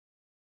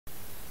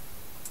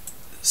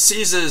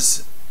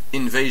Caesar's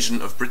invasion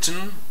of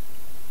Britain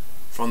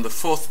from the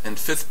 4th and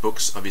 5th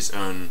books of his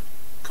own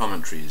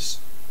commentaries.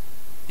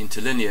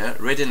 Interlinear,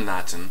 read in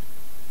Latin,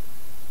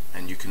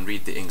 and you can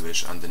read the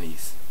English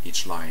underneath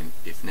each line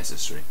if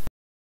necessary.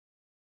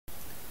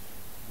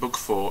 Book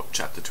 4,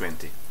 Chapter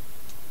 20.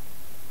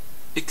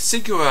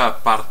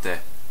 Exigua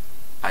parte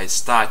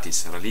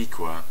aestatis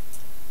reliqua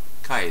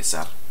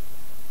Caesar,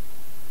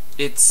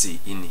 etsi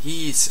in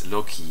his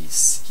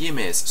locis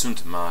hymes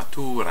sunt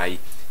maturae,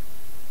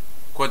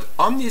 quod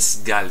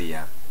omnis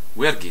Gallia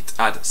vergit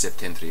ad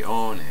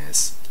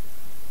septentriones,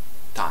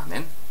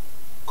 tamen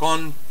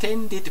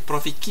contendit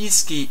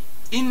proficisci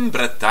in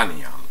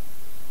Britanniam,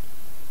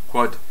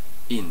 quod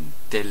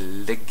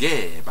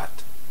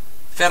intellegebat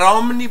fer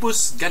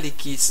omnibus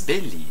Gallicis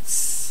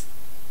bellis,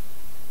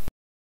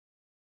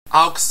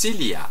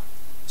 auxilia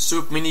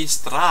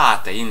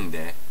subministrata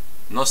inde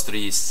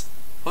nostris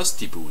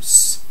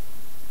hostibus,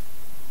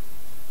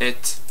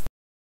 et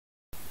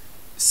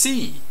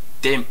si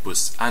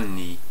tempus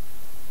anni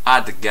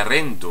ad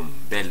gerendum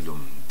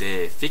bellum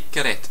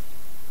deficeret,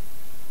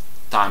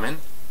 tamen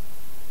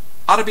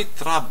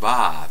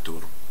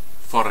arbitrabatur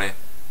fore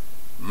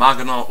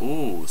magno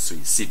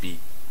usui sibi,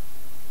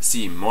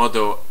 si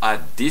modo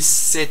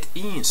addisset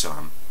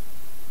insulam,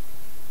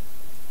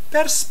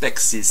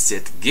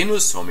 perspexisset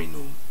genus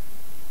hominum,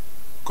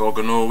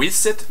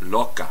 cognovisset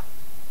loca,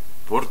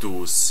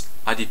 portus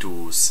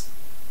aditus,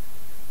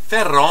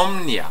 fer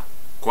omnia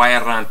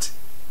quaerant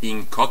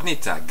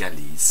incognita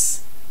Gallis,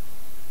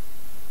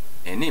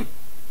 enim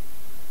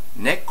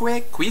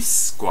neque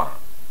quisquam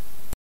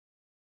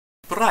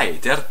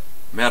praeter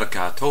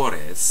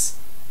mercatores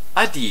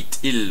adit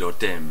illo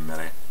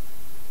temere,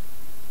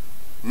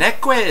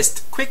 neque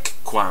est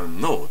quicquam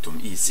notum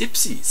is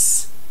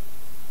ipsis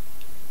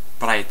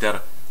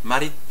praeter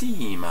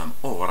maritimam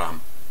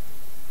oram,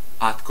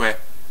 atque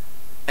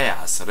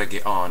eas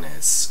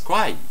regiones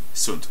quae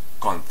sunt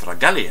contra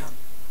Galliam,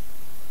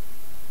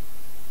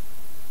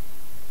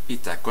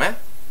 itaque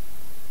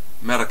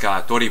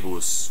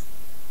mercatoribus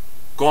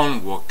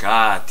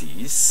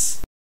convocatis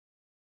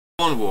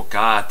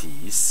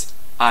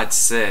ad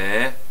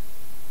se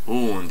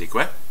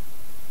undique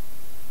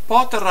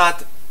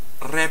poterat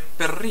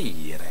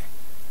reperire,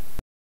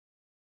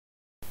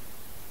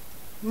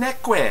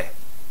 neque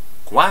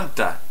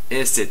quanta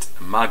esset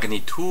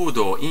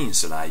magnitudo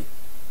insulae,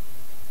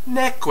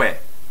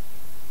 neque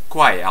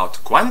quae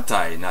aut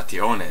quantae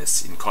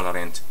nationes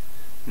incolerent,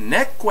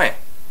 neque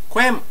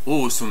quem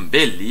usum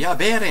belli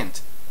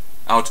aberent,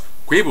 aut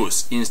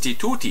quibus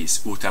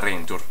institutis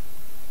uterentur,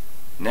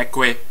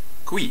 neque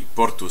qui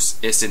portus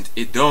essent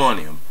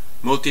idoneum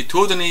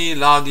multitudini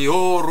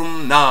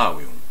lagiorum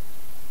navium.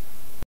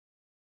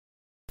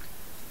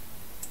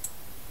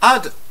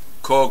 Ad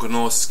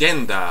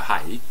cognoscenda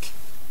haec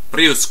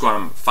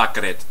priusquam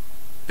faceret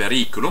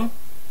periculum,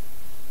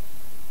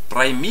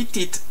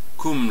 praemitit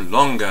cum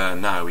longa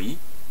navi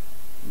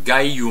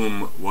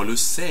Gaium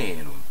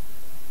Volusenum,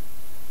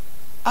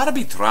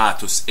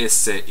 arbitratus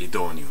esse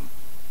idoneum,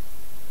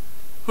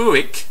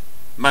 huic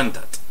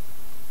mandat,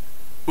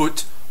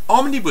 ut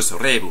omnibus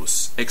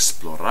rebus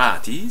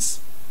exploratis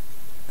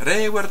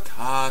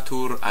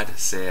revertatur ad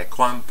se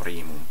quam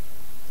primum,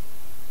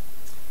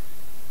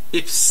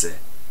 ipse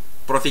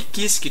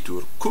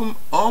proficiscitur cum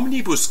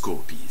omnibus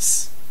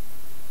copis.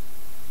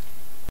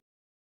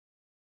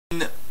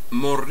 In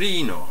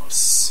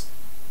Morinos,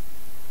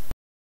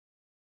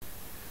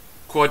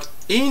 quod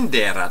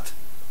inderat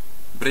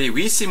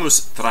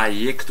brevissimus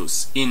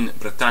traiectus in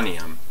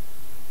Britanniam,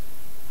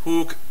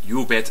 huc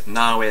iubet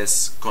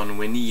naves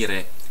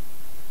convenire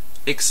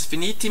ex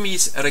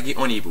finitimis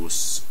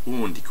regionibus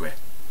undique,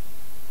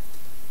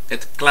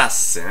 et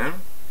classe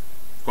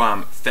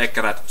quam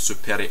fecerat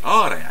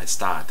superiore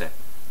aestate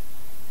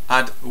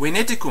ad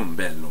Veneticum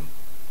bellum,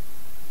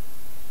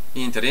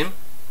 interim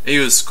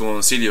eius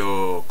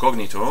consilio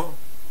cognito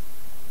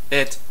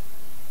et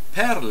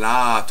per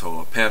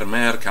lato per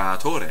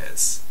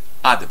mercatores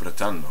ad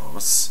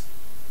Britannos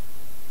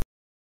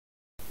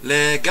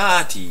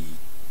legati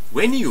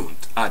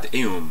veniunt ad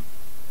eum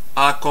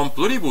a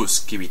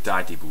compluribus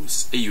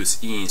civitatibus eius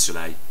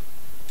insulae,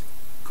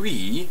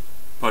 qui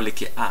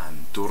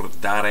polliceantur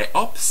dare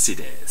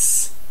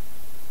obsides,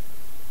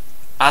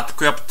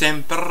 atque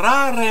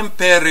obtemperare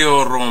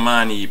imperio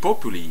Romani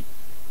populi,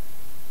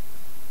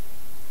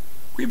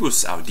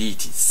 quibus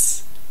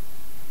auditis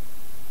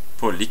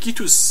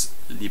pollicitus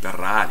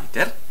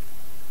liberaliter,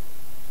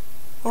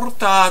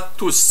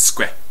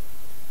 hortatusque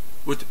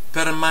ut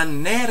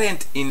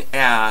permanerent in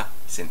ea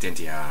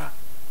sententia,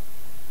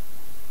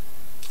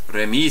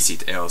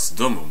 remisit eos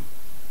domum,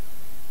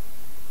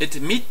 et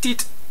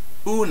mittit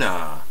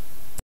una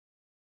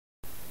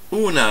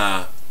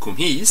cum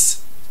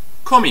his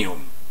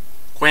comium,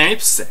 quem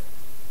ipse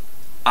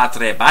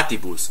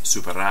atrebatibus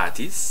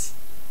superatis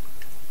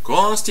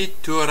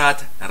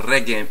constiturat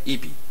regem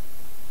ibi,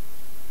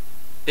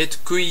 et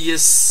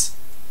cuius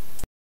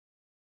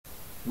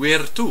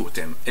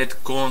virtutem et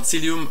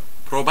consilium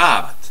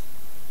probabat,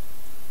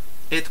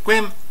 et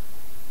quem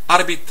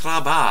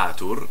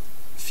arbitrabatur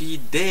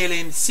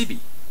fidelem sibi,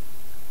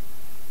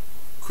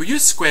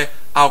 cuiusque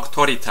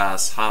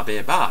auctoritas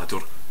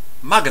habebatur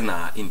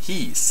magna in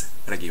his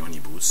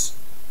regionibus,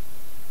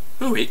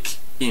 huic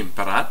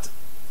imperat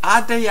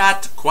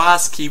adeat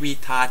quas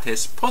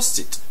civitates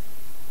possit,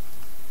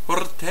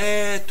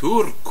 horte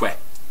turque,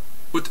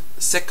 ut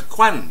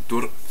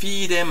sequantur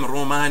fidem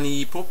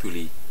Romani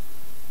populi.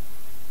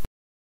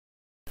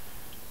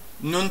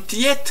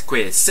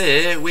 Nuntietque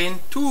se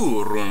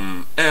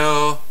venturum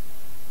eo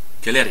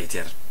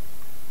celeriter.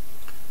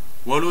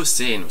 Volus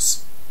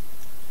senus,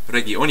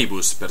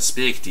 regionibus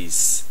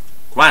perspectis,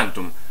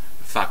 quantum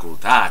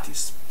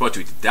facultatis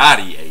potuit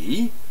dari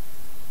ei,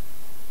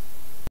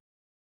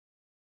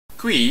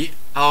 qui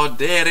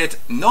auderet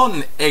non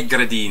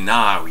egredi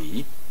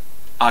navi,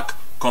 ac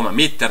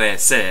committere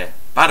se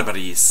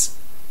barbaris,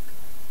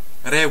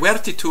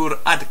 revertitur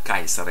ad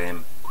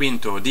Caesarem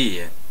quinto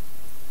die,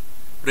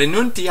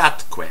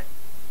 renuntiatque,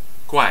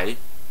 quae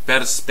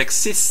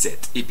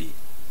perspexisset ibi.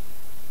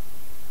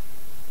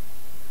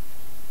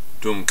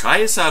 Dum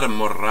Caesar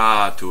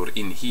moratur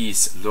in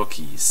his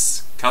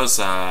locis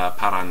causa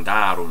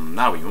parandarum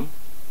navium,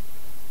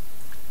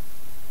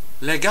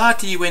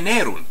 legati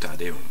venerunt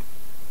ad eum,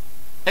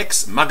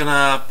 ex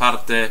magna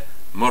parte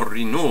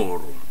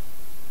morrinorum,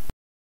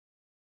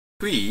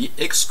 qui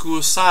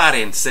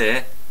excusarent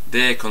se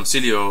de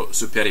consilio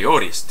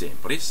superioris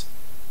temporis,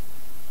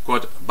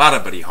 quod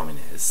barbari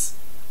homines,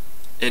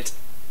 et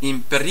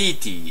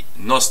imperiti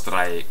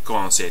nostrae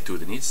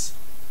consuetudinis,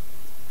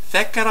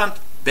 fecerant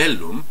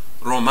bellum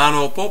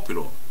Romano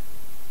populo.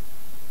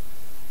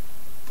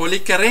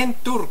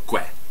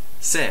 Policerenturque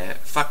se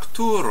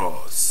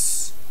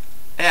facturos,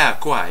 ea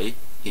quae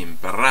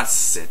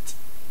imperasset.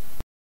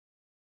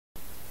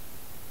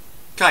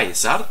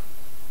 Caesar,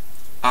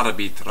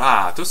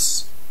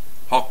 arbitratus,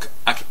 hoc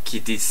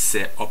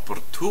accidisse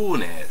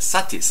opportune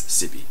satis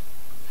sibi,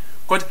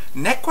 quod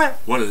neque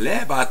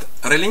volebat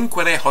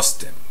relinquere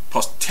hostem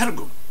post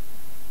tergum,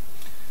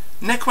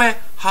 neque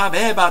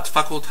habebat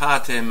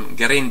facultatem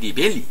gerendi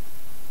belli,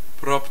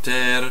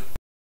 propter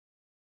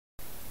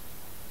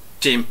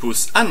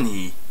tempus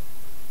anni,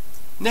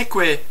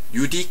 neque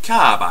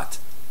judicabat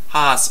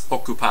has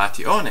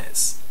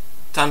occupationes,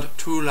 tant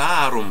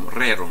tularum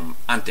rerum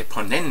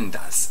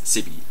anteponendas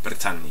sibi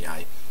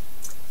Britanniae,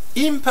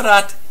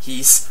 imperat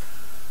his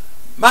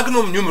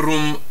magnum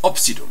numerum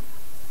obsidum,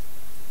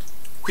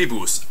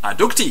 quibus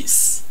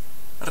adductis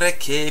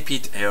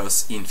recepit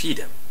eos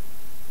infidem.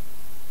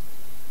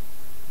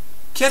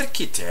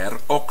 Cerciter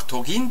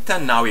octoginta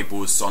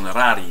navibus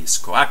honoraris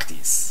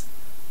coactis,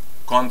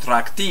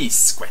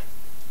 contractisque,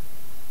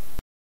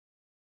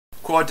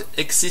 quod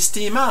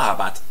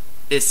existimabat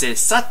esse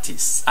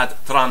satis ad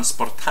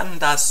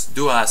transportandas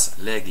duas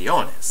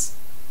legiones.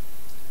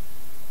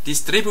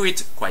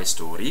 Distribuit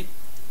quaestori,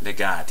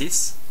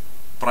 legatis,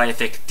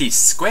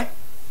 praefectisque,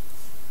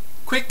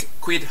 quic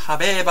quid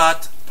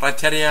habebat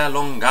praeterea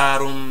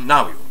longarum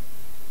navium.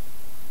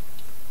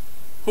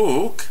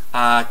 Huc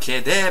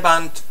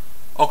accedebant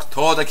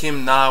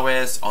octodecim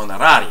naves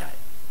honorariae,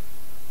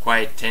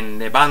 quae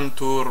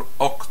tenebantur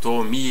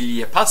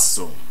 8.000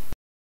 passum.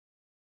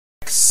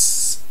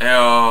 Ex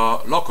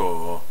eo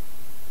loco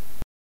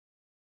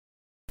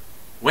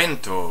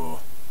vento,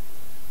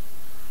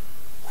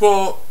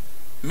 quo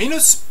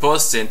minus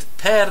possent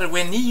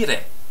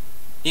pervenire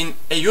in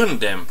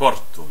eiundem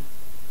portum,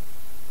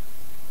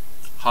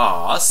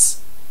 has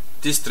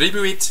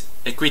distribuit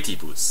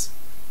equitibus.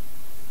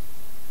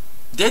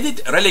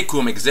 Dedit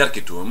relicum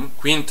exercitum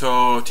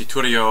quinto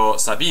Titurio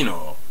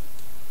Sabino,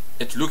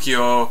 et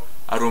Lucio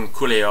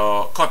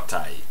Arunculeo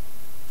Cottae,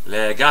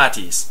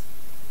 legatis,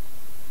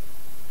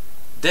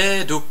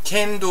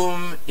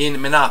 deducendum in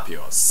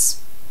Menapios,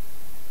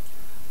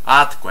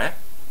 atque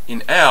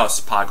in eos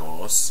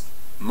pagos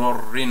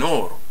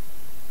morrinorum.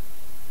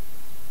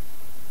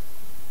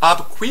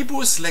 Ab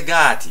quibus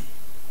legati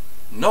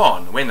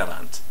non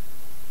venerant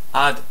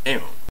ad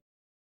eum.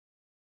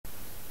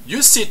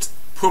 Iusit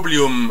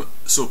publium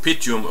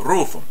supitium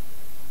rufum,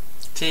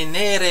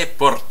 tenere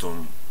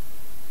portum,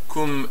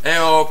 cum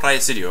eo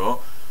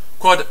praesidio,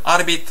 quod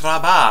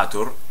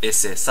arbitrabatur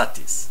esse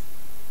satis.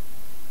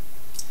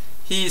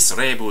 His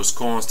rebus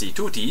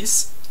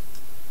constitutis,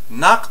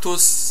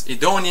 nactus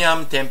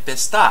idoneam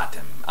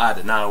tempestatem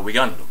ad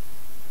navigandum.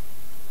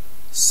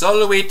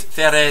 Solvit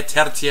fere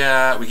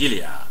tertia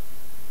vigilia.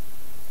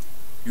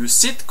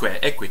 Iusitque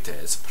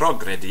equites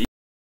progredi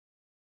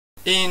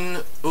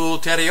in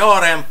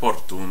ulteriorem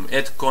portum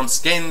et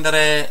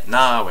conscendere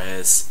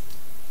naves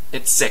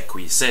et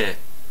sequi se.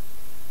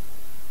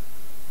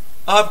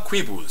 Ab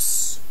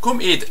quibus,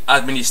 cum id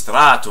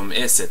administratum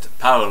esset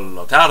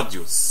Paulo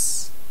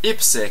Tardius,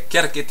 ipse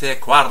cercite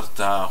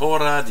quarta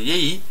hora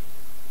diei,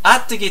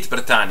 attigit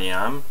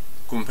Britanniam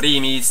cum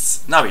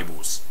primis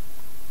navibus,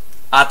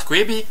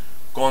 atquebi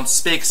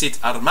conspexit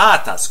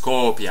armatas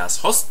copias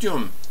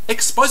hostium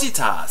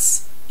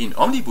expositas in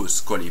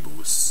omnibus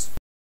colibus,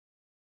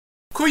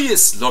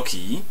 cuius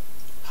loci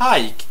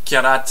haec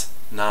cerat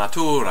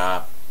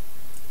natura,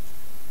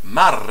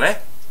 mare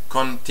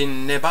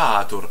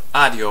continebatur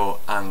adio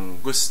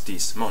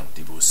angustis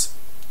montibus.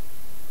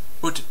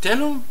 Ut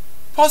telum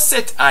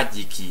posset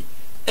adici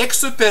ex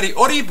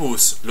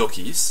superioribus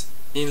locis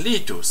in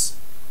litus.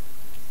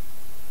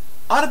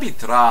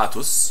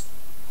 Arbitratus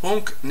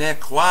hunc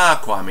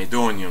nequaquam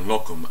idonium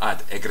locum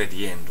ad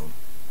egrediendum.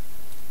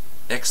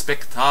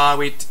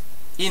 Expectavit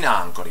in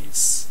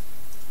ancoris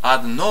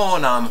ad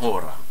nonam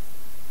horam,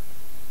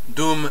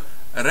 dum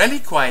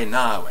reliquae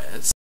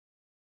naves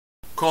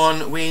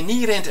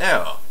convenirent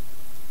eo,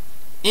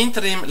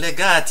 interim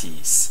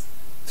legatis,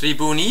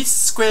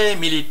 tribunisque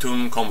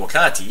militum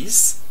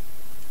convocatis,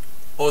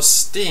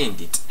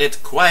 ostendit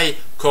et quae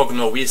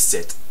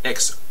cognovisset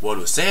ex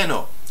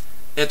Voluseno,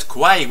 et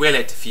quae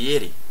velet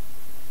fieri.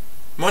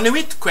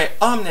 Monuitque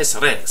omnes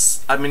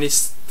res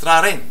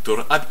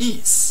administrarentur ab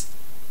is,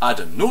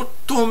 ad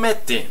nutum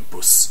et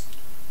tempus,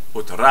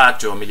 ut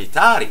ratio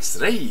militaris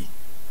rei,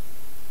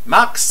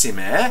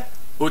 maxime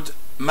ut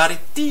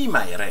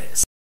maritimae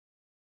res,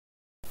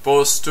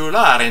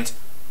 postularent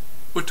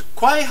ut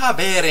quae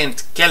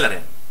haberent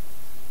celerem,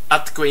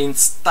 atque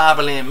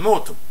instabilem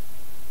motum.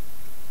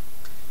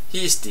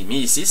 Histi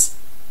misis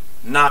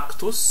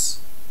nactus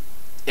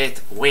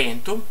et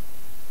ventum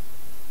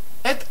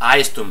et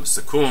aestum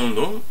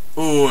secundum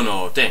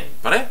uno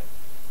tempore,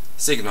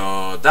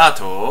 signo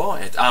dato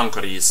et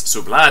ancoris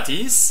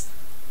sublatis,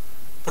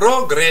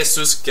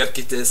 progressus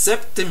cercite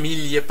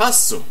 7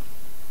 passum.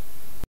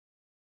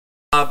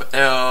 Ab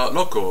eo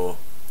loco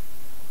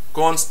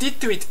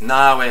constituit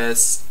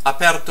naves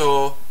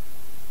aperto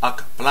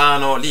ac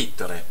plano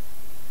litere.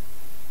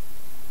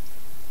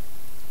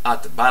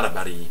 At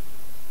barbari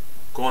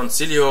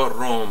consilio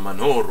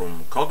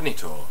Romanorum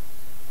cognito.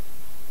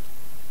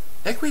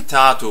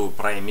 Equitatu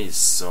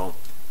praemisso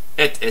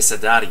et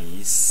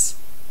essedaris,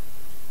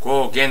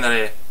 quo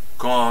genere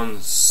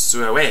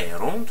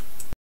consuerunt,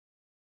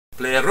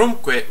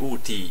 plerumque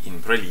uti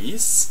in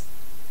prelis,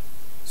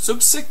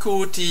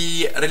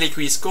 subsecuti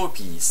reliquis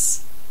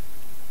scopis,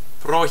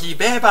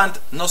 prohibebant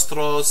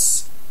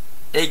nostros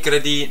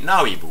egredi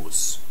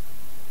navibus.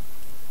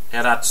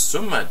 Erat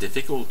summa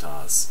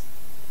difficultas,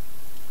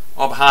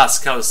 ob has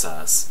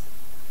causas,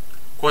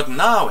 quod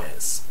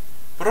naves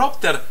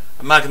propter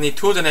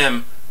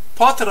magnitudinem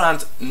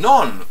poterant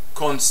non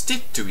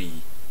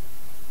constitui,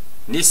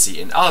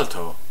 nisi in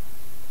alto,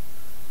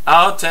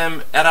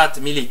 autem erat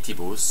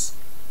militibus,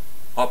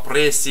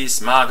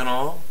 oppressis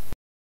magno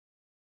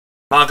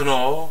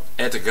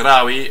et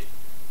gravi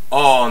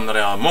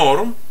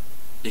honreamorum,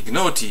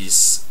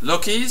 ignotis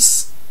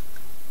locis,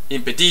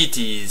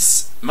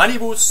 impeditis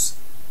manibus,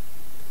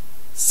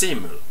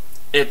 simul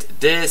et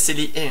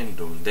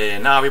desiliendum de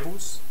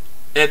navibus,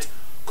 et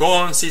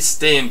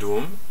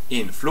consistendum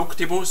in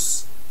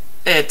fluctibus,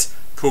 et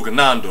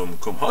pugnandum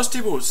cum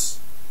hostibus,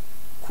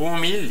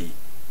 cum illi,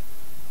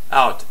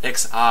 aut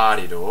ex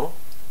arido,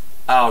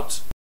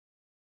 aut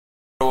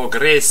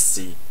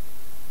progressi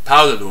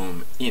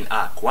paulum in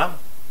aquam,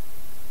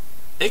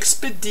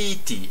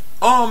 expediti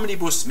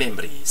omnibus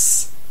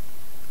membris,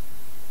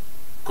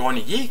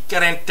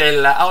 conjicerent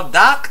tella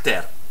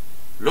audacter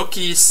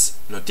locis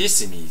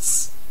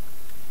notissimis,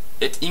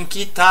 et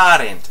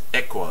incitarent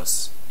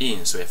equos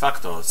in sue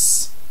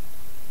factos.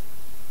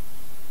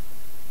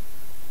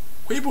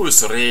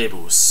 Quibus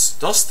rebus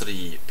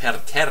nostri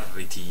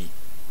perterriti,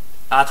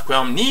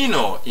 atquam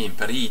nino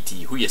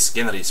imperiti huius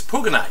generis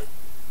pugnae,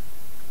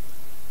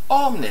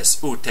 omnes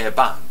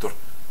utebantur,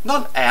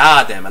 non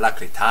eadem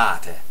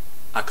lacritate,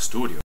 ac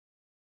studio,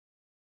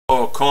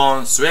 o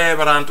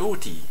consueverant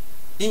uti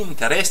in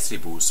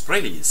terrestribus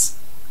prelis,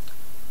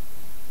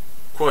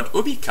 quod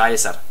ubi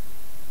Caesar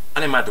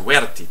animad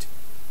vertit,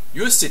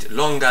 iussit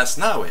longas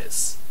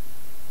naves,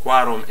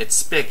 quarum et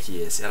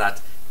species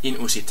erat in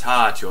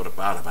usitatior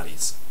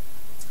barbaris,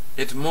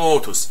 et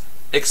motus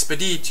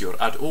expeditior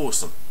ad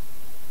usum,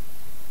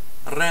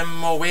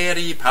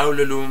 removeri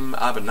Paululum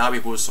ab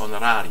navibus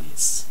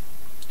honoraris,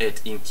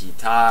 et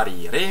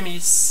incitari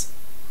remis,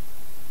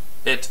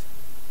 et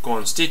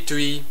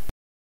constitui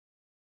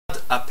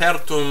ad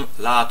apertum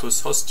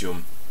latus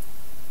hostium,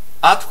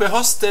 atque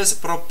hostes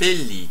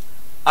propelli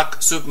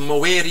ac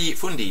submoveri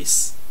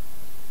fundis,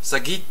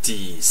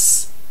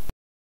 sagittis,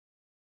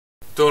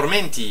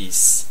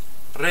 tormentis,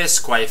 res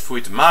quae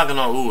fuit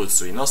magno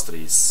ulsui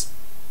nostris,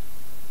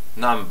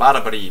 nam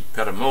barbari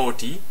per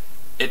moti,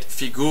 et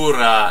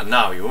figura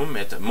navium,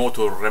 et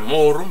motor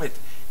remorum, et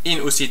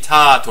in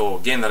usitato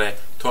genere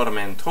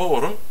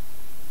tormentorum,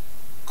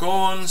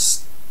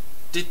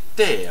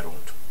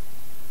 constituerunt,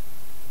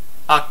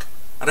 ac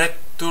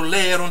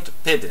retulerunt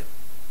pedem,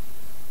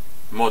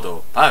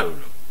 modo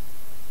Paulum,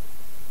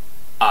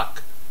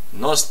 ac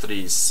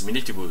nostris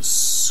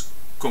militibus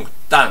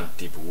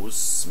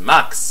cunctantibus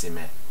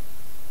maxime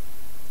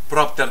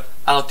propter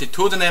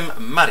altitudinem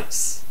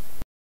maris,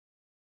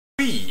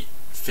 qui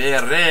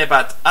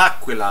ferebat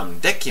aquilam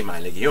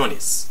decimae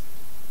legionis,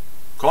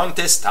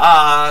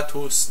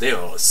 contestatus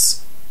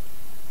Deos,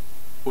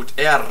 ut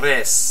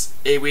res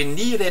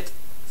eveniret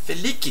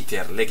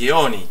feliciter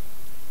legioni,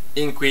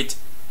 inquit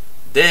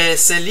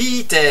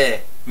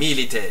deselite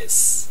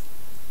milites,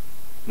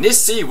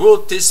 Nisi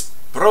vultis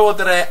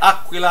prodere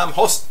aquilam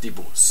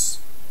hostibus.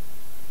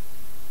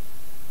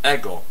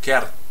 Ego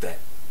certe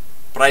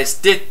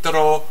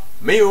praestitro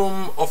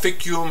meum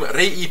officium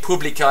rei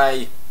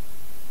publicae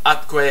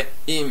atque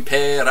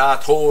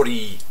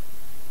imperatori,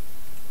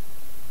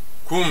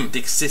 cum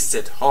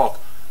dixisset hoc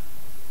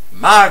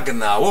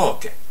magna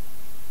voce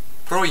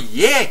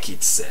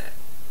proiecit se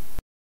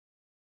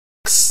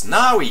ex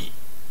navi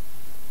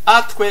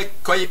atque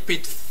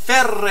coipit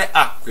ferre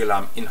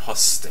aquilam in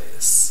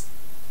hostes,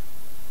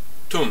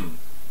 tum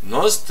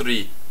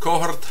nostri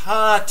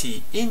cohortati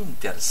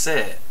inter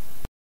se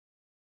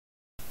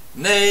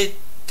ne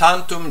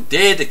tantum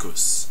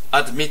dedicus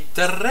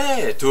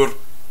admitteretur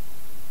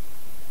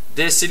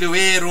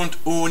desiluerunt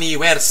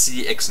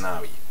universi ex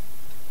navi.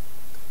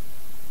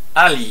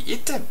 Ali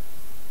item,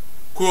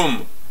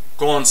 cum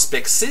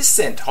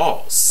conspexissent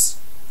hos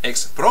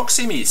ex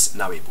proximis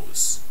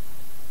navibus,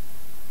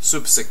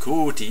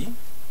 subsecuti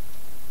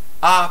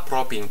a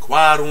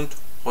propinquarunt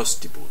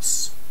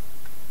hostibus.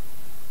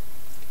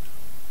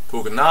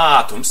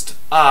 Pugnatumst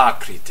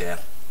acriter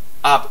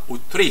ab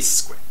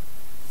utrisque.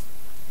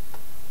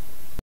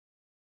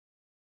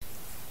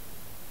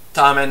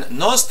 Tamen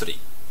nostri,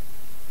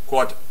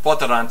 quod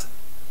poterant,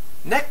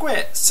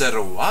 neque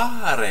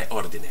servare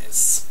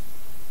ordines,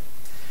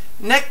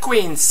 neque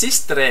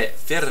insistere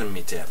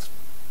firmiter,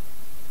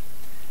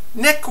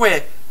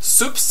 neque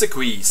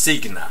subsequi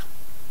signa,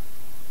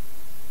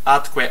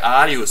 atque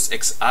alius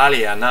ex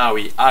alia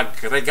navi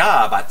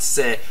aggregabat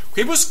se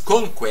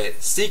quibuscunque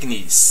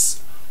signis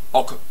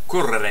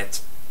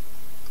occurreret,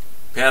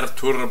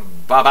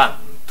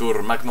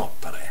 perturbabantur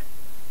magnopere.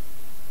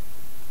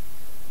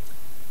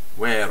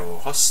 Vero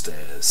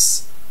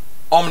hostes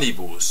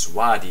omnibus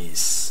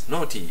vadis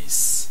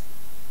notis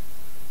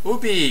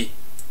ubi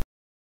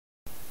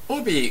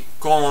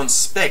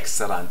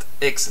conspexerant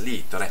ex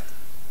litere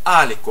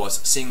aliquos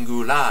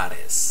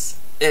singulares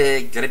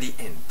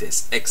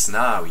gredientes ex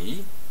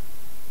navi,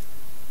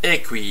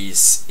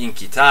 equis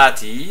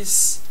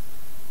incitatis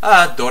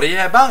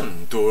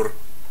adoriebantur,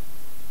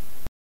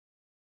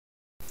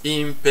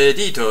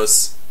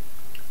 impeditos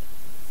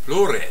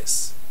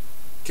plures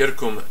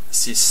circum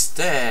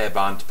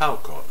sistebant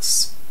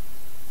paucos,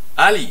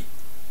 ali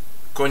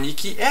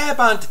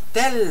coniciebant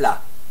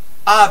tella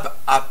ab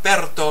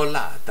aperto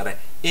latere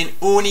in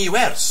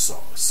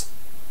universos,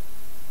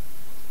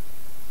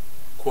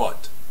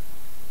 quod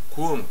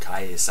cum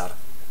Caesar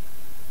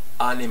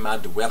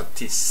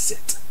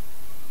animadvertisset.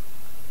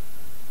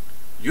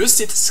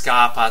 Justit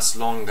scapas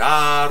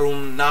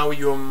longarum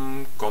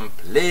navium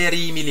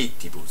compleri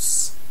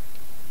militibus,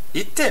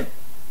 item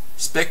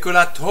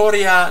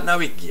speculatoria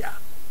navigia,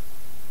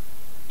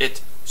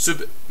 et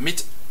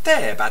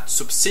submittebat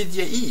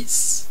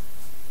subsidiis,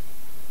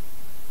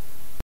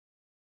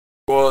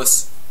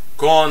 quos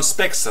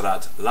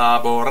conspexerat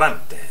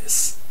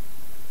laborantes.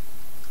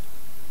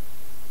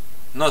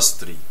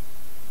 Nostri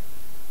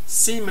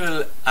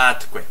simul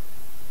atque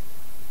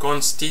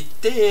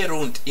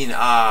constituerunt in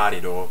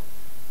arido,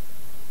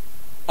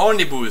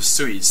 omnibus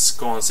suis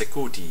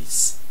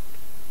consecutis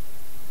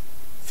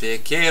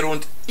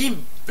fecerunt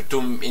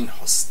impetum in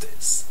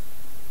hostes,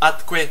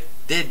 atque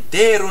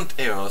dederunt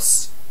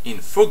eos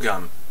in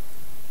fugam,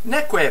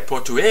 neque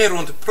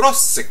potuerunt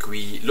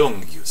prosequi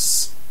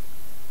longius,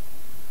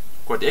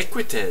 quod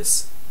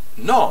equites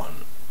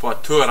non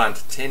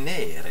poturant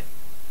tenere.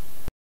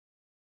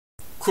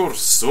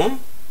 Cursum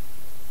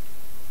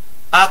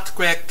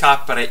atque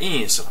capere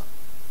insula,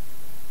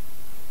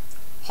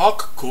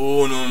 hoc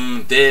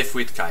conum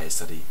defuit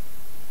Caesari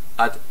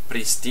ad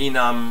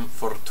pristinam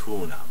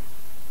fortunam.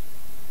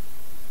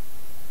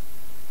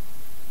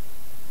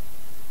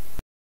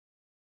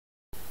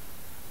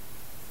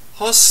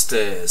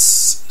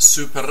 Hostes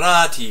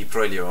superati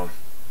proelio,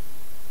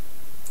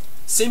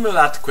 simul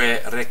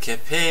atque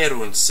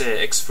receperunt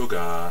se ex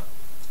fuga,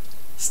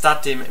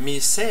 statim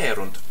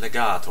miserunt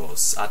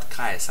legatos ad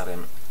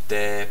Caesarem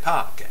de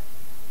pace.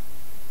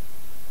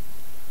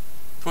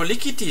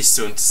 Policitis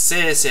sunt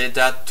sese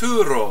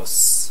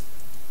daturos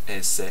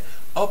esse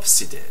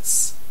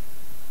obsides,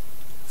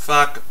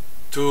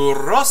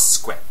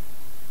 facturosque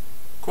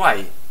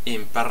quae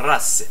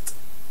imparasset.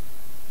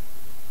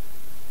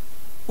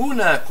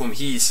 Una cum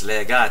his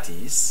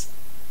legatis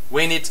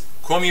venit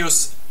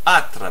comius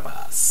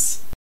atrabas,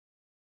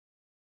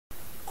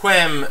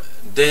 quem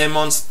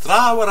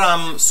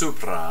demonstravaram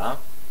supra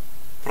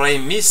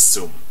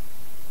praemissum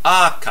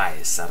a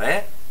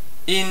Caesare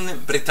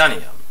in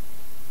Britanniam,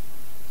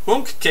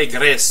 hunc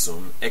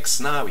cegressum ex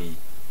navi,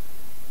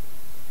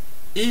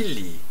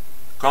 illi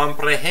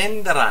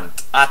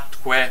comprehenderant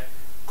atque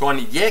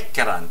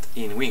conjeccerant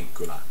in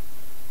vincula,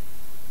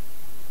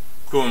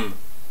 cum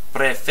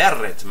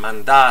preferret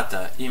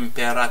mandata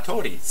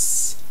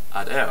imperatoris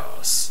ad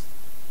eos,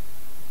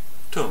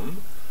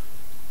 tum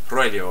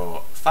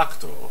proelio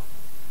facto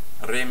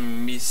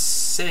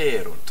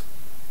remisserunt,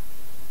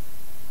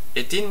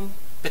 et in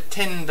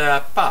petenda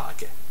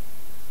pace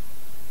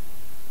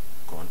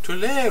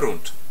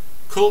contulerunt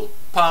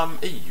culpam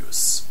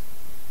eius,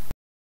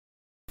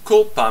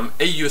 culpam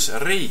eius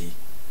rei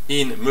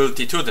in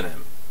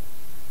multitudinem,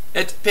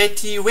 et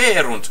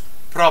petiverunt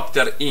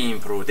propter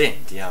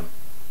imprudentiam,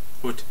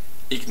 ut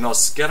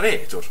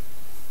ignosceretur.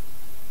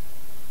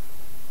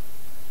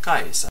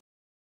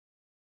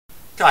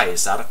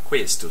 Caesar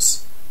questus,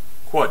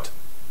 quod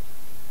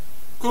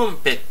cum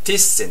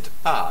petissent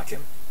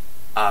pacem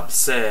ab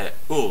se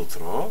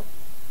ultro,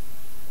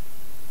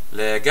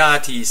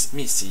 legatis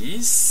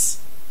missis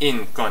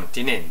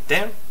incontinente,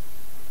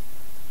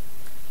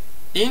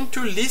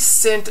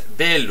 intulissent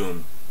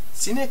bellum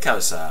sine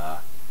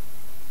causa.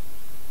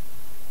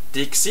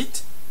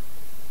 Dixit,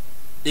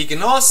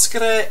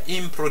 ignoscere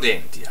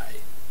imprudentiae.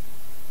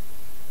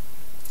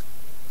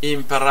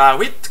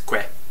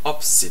 Imperavitque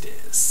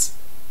obsides.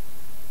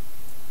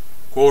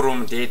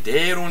 Quorum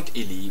dederunt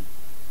illi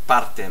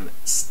partem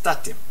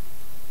statim,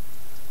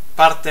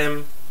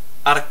 partem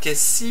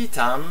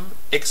arcesitam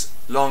ex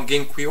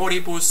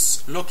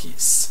longinquioribus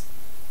locis.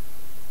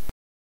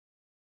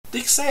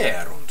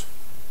 Dixerunt,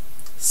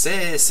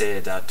 se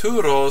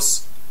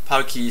sedaturos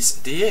paucis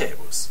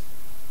diebus.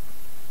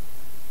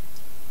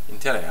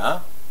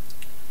 Interea,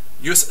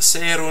 ius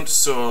serunt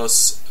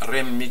sos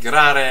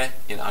remigrare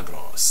in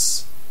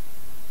agros.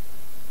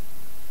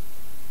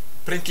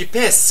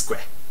 Principesque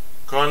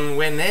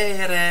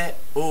convenere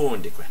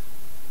undique,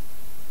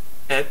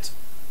 et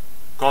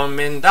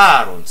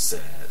commendarunt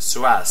se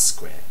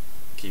suasque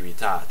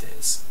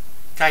civitates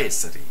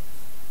Caesari.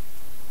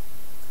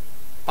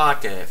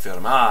 Pace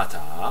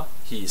firmata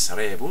his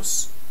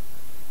rebus,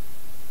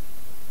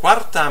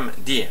 quartam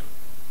diem,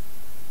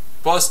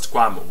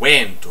 postquam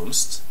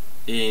ventumst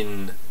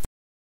in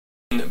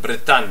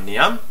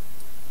Britannia,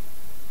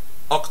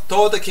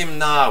 octodecim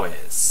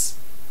naves,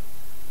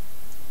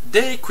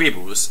 de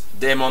quibus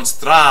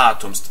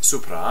demonstratumst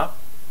supra,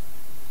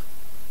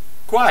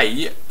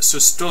 quae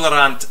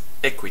sustulrant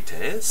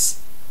equites,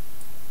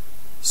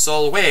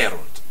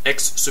 solverunt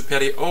ex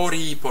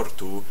superiori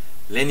portu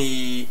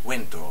leni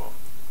vento.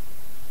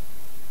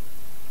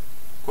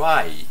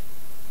 Quae,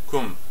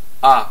 cum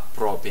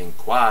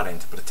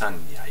apropinquarent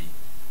Britanniae,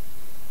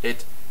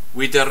 et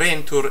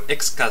viderentur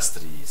ex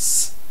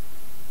castris,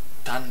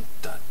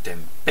 tanta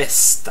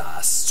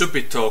tempesta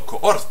subito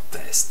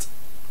coorte est,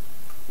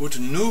 ut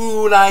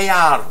nulla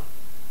earum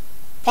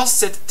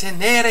posset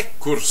tenere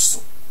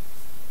cursum,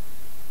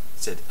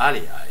 sed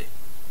aliae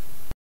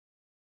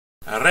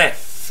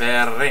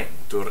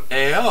referentur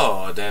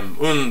eodem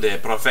unde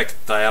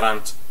profecta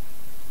erant,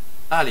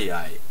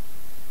 aliae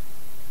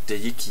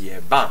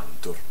deicie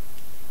bantur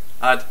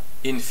ad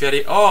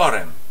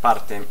inferiorem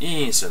partem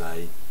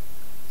insulae,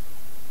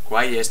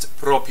 quae est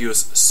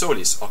propius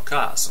solis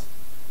occasum,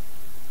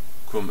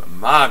 cum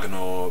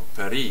magno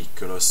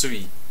periculo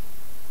sui,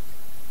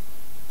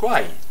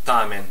 quae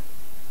tamen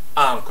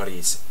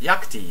ancoris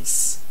iactis,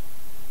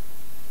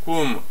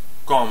 cum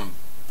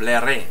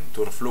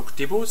complerentur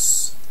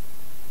fluctibus,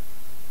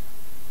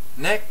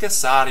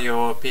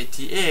 necessario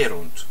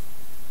petierunt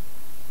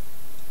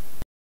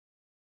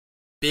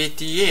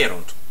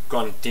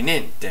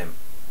continentem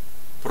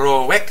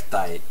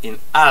provectae in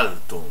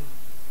altum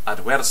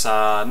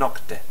adversa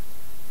nocte.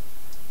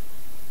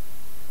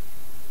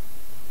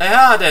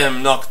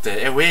 Eadem nocte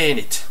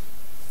evenit,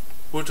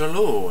 ut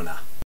luna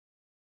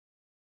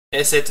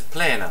esset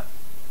plena,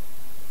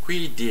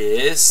 qui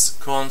dies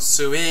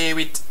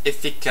consuevit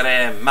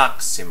efficere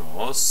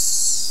maximos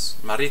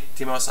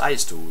maritimos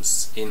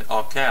aestus in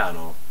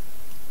oceano,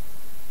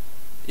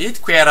 id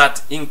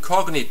querat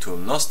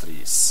incognitum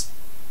nostris,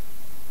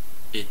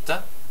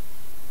 ita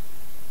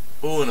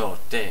uno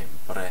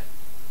tempore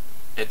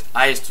et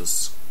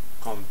aestus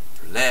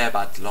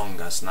complebat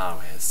longas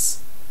naves,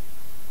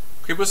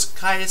 quibus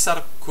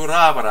Caesar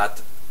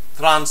curaverat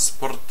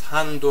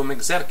transportandum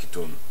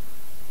exercitum,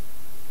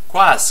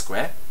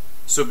 quasque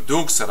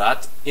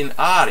subduxerat in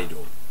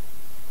aridum,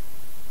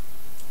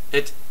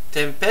 et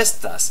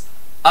tempestas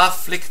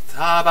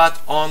afflictabat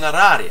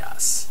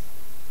honorarias,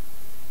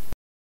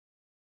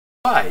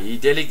 quae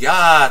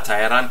delegata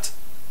erant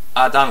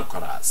ad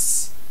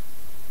ancoras,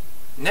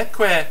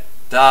 neque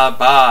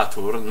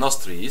dabatur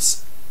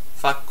nostris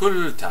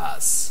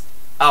facultas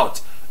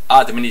aut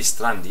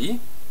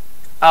administrandi,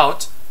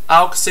 aut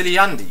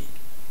auxiliandi,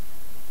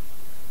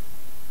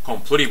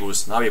 cum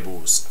pluribus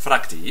navibus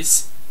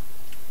fractis,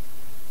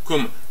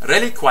 cum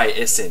reliquae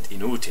essent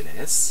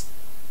inutiles,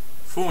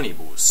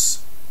 funibus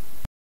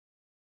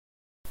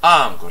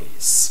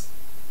ancoris,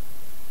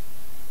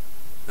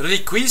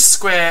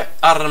 reliquisque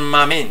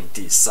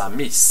armamentis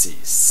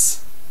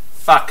amissis,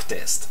 fact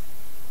est,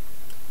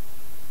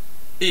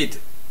 id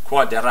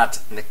quod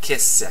erat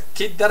necesse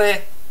cidere,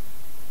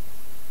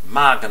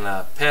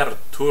 magna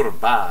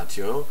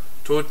perturbatio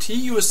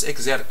totius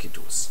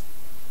exercitus.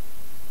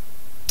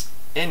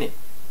 Enim,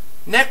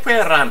 neque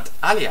erant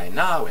aliae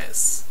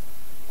naves,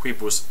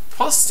 quibus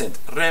possent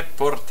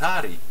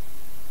reportari,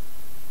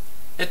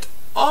 et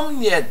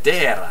omnia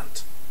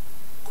derant,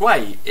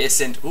 quae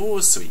essent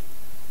usui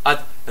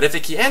ad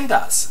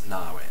reficiendas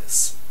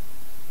naves,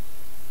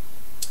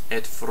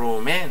 et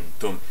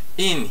frumentum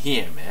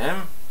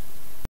inhiemem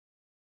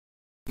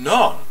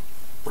Non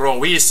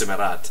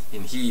provisumerat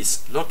in his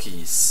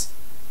locis,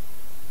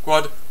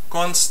 quod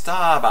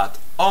constabat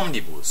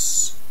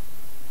omnibus,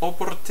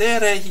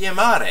 oportere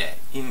hiemare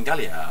in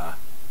Gallia.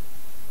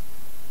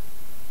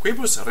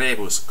 Quibus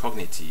rebus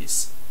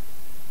cognitis,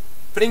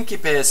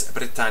 principes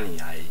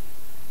Britanniae,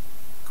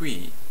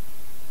 qui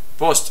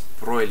post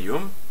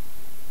proelium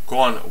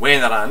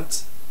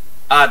convenerant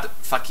ad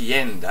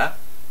facienda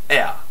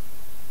ea,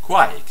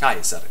 quae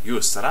Caesar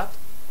iusterat,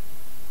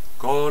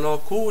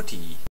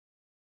 collocuti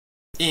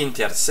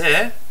inter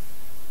se,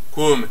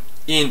 cum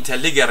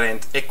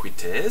intelligerent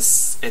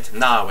equites et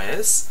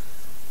naves,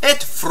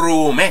 et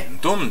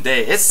frumentum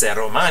de esse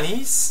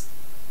Romanis,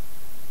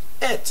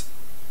 et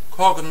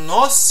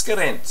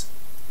cognoscerent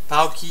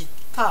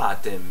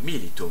paucitatem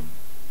militum,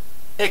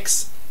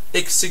 ex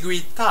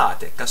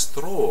exiguitate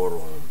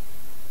castrorum,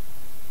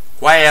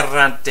 quae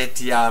errant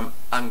etiam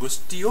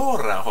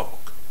angustiora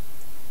hoc,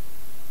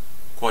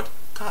 quod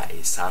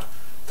Caesar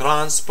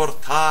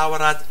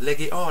transportaverat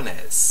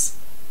legiones,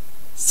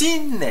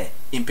 sine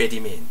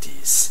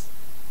impedimentis.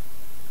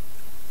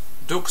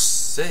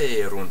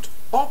 Duxerunt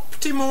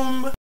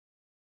optimum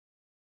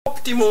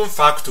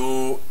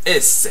factu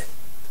esse,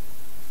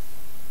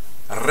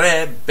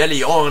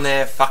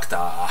 rebellione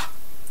facta,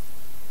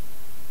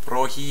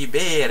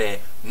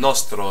 prohibere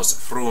nostros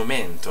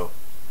frumento,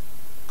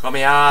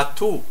 come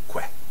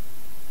atuque,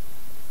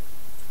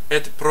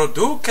 et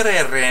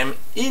producere rem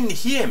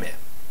inhieme,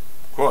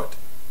 quod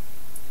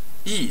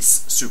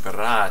is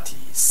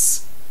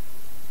superatis,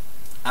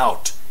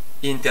 aut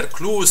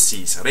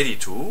interclusis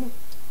reditu,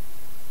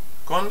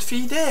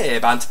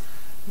 confidebant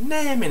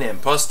neminem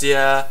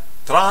postea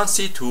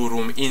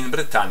transiturum in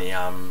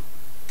Britanniam,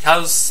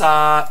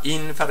 causa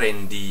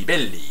inferendi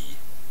belli.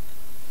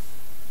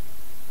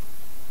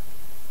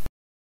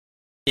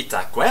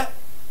 Itaque,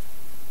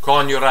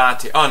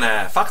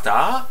 coniuratione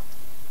facta,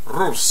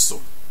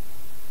 rursum,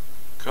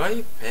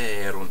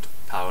 coeperunt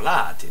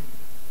Paulatim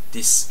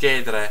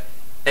discedere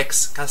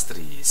ex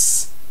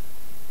castris,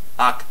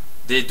 ac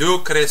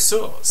deducere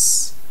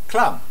sos,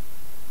 clam,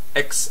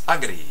 ex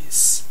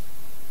agris.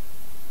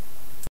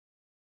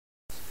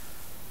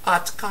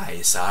 At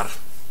Caesar,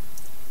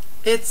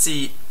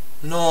 etsi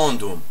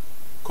nondum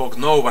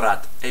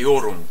cognoverat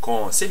eorum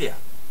consilia,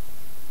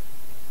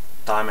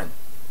 tamen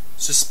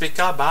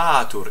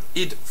suspicabatur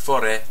id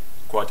fore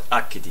quod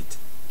accidit,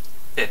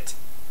 et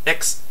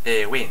ex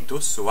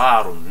eventus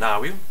suarum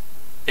navium,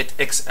 et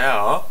ex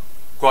eo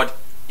quod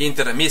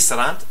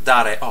intermisserant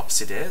dare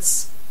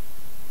obsides,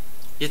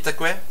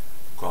 itaque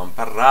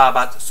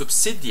comparabat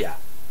subsidia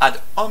ad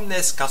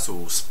omnes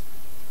casus,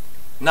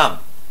 nam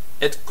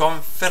et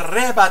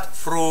conferrebat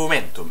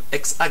frumentum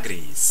ex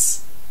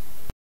agris.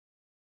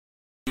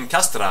 In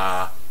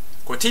castra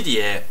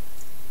quotidie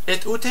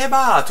et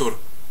utebatur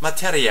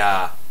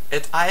materia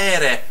et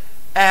aere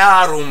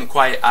earum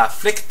quae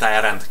afflicta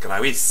erant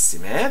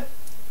gravissime,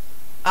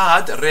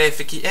 ad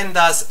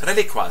reficiendas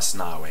reliquas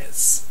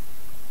naves,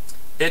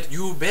 et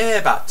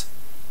iubebat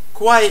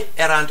quae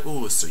erant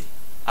usui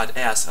ad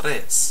eas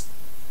res,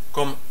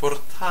 cum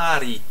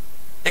portari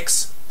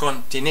ex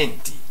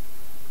continenti,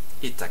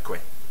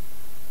 itaque,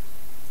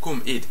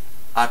 cum id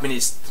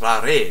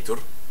administraretur.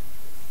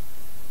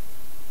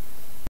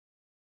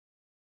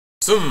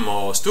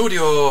 Summo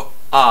studio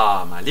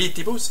a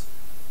malitibus,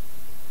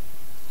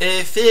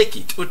 e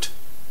fecit ut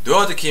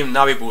dodecim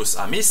navibus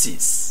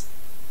amissis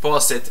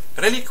posset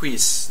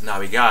reliquis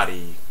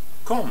navigari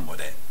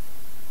commode.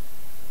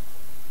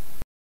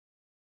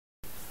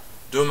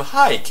 Dum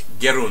haec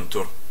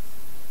geruntur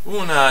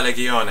una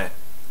legione,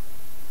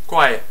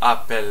 quae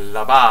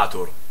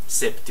appellabatur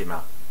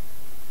septima,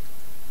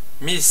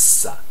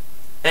 missa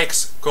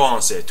ex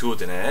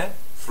consuetudine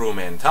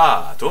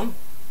frumentatum,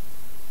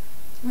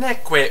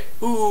 neque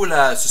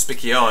ulla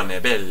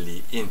suspicione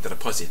belli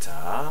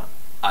interposita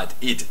ad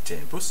id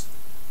tempus,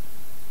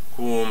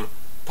 cum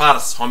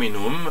pars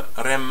hominum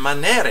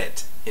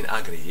remaneret in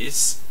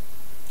agris,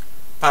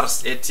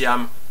 pars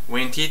etiam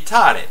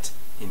ventitaret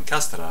in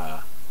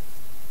castra,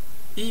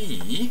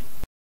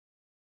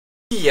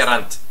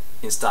 erant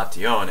in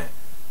statione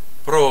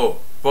pro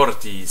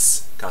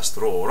portis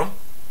castrorum,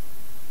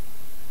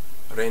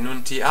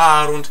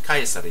 renuntiarunt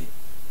Caesari,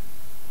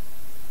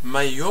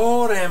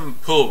 maiorem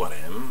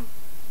pulverem,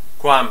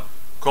 quam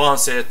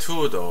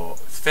consuetudo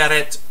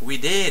feret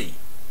videri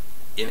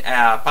in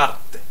ea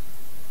parte,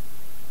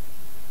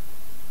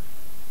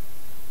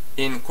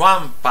 in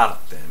quam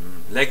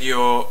partem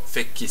legio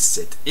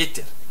fecisset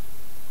iter.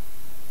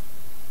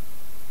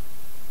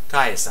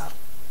 Caesar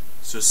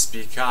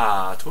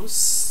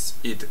suspicatus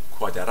id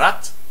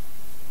quaderat,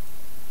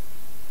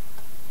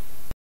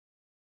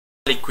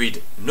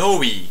 liquid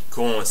novi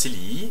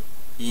consilii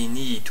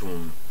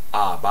initum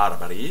a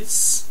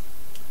barbaris,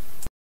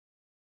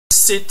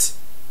 sit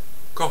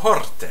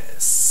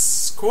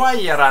cohortes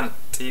quae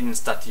erant in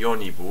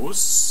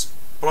stationibus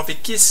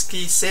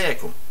proficisci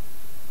secum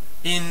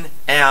in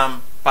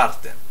eam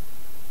partem.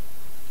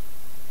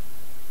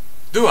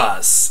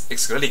 Duas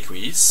ex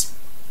reliquis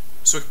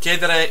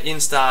succedere in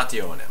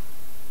stationem.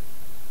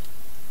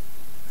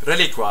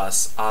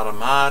 reliquas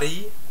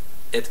armari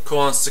et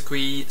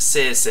consequi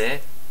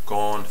sese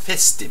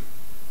confestim.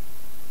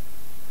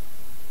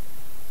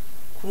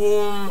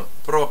 Quum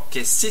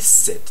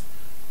processit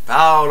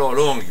Paulo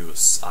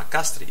Longius a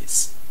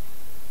castris,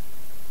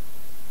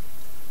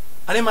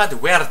 animad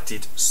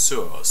vertit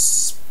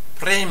suos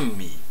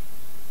premi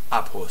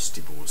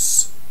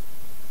apostibus,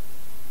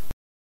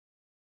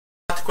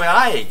 atque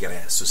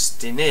aegre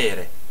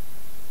sustinere,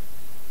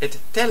 et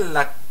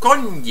tella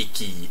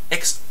conjici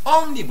ex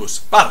omnibus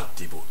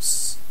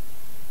partibus,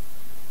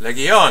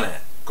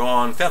 legione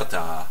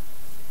conferta,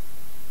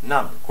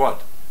 nam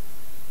quod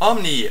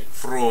omni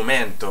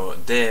frumento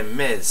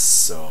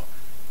demesso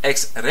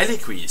ex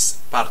reliquis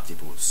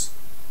partibus,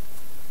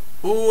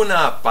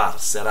 una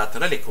parserat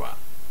reliqua,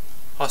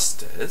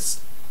 hostes,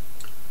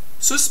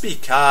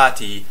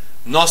 suspicati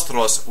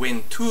nostros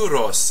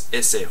venturos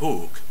esse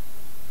huc,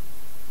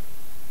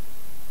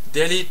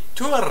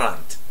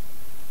 deliturant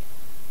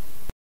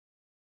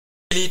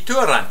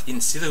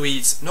in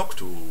siluis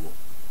noctu,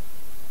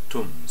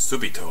 tum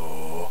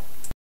subito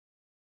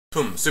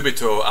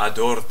ad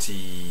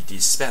orti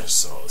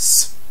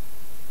dispersos,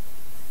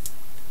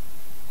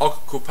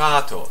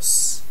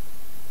 occupatos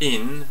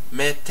in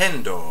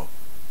mettendo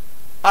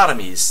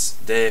armis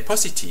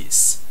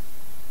depositis,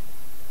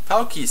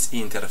 paucis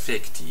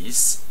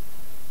interfectis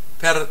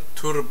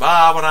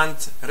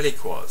perturbabrant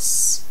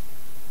reliquos,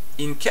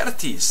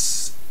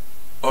 incertis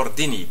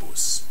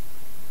ordinibus,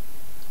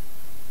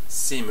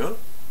 simul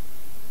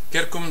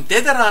circum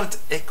dederant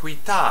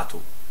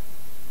equitatu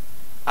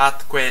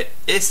atque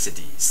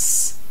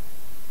essedis.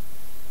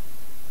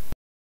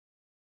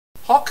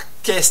 Hoc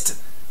est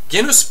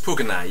genus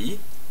pugnae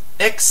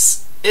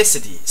ex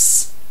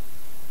essedis.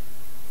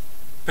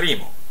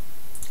 Primo,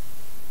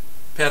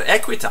 per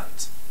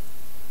equitant,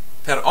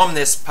 per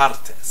omnes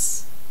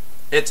partes,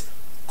 et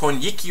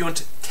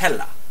conjiciunt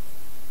tella,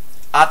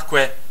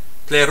 atque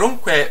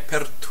plerumque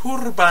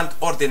perturbant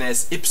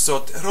ordines ipso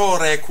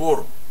terrore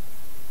quorum,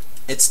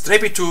 et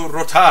strepitu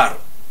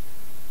rotarum,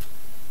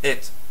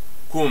 et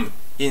cum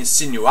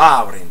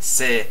insinuavrent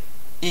se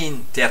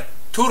inter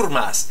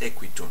turmas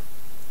equitum,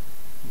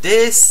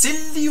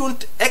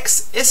 desiliunt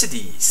ex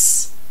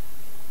essedis,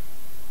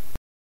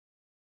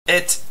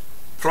 et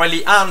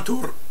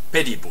proeliantur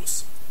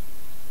pedibus,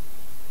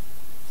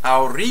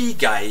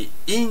 aurigae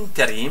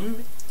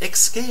interim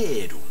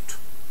excedunt.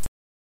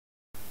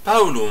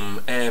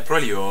 Paulum e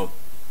prolio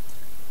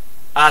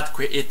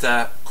atque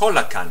ita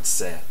collacant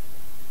se,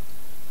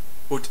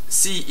 ut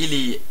si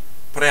illi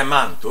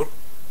premantur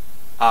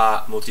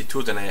a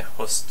multitudine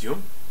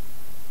hostium,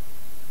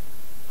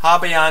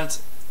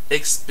 habeant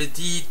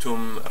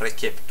expeditum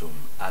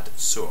receptum ad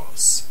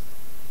suos.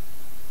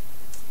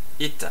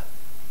 Ita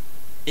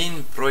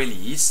in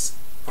proeliis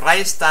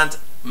praestant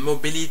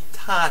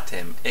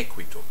mobilitatem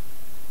equitum,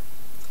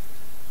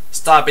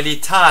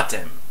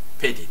 stabilitatem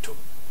peditum,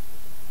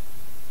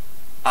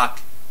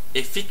 ac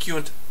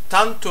efficiunt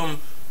tantum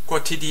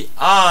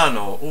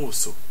quotidiano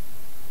usu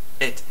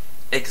et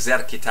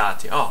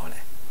exercitatione.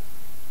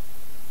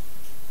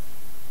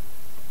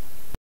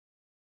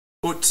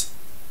 Ut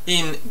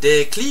in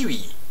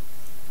declivi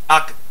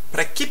ac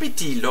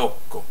precipiti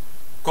loco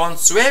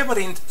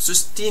consueverint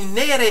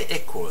sustinere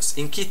equos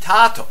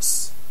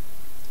incitatos,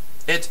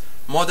 et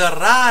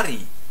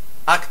moderari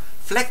ac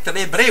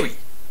flectere brevi,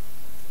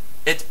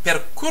 et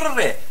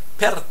percurre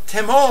per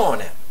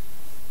temone,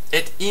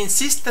 et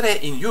insistere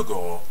in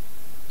iugo,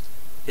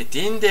 et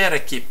inde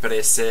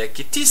recipere se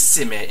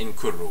citissime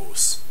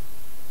incurrus.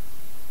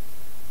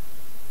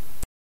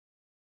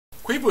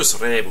 Quibus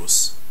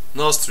rebus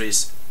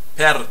nostris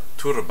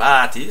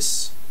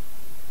perturbatis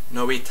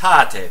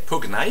novitate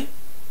pugnae,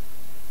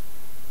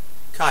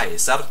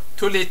 Caesar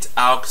tulit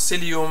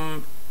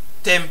auxilium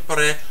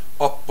tempore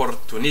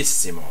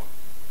opportunissimo.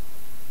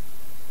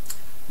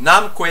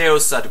 Nam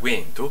queos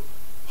adventu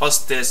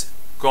hostes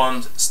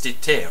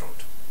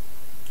constiterunt,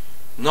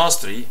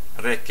 nostri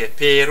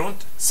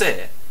receperunt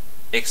se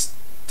ex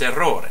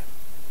terrore,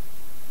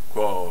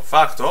 quo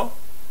facto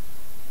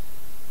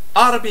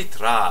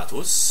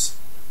arbitratus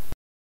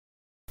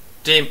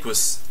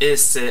tempus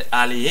esse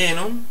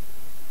alienum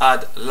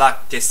ad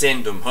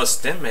lacescendum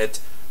hostem et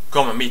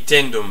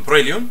committendum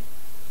proelium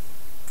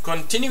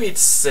continuit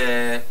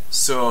se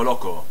suo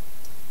loco,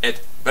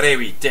 et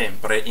brevi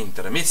tempore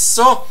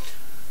intermisso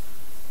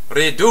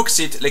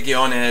reduxit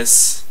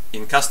legiones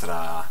in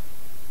castra,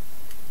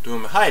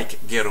 dum haec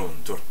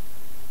geruntur,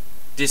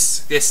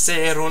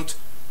 disgesserunt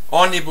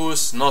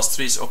omnibus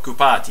nostris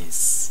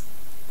occupatis,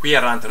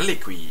 quierant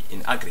reliqui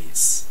in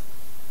agris.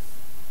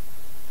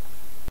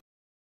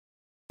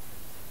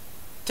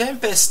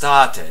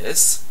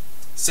 Tempestates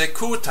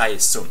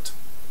secutae sunt,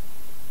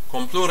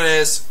 cum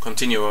plures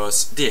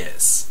continuos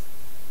dies,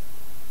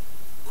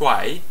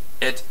 quae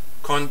et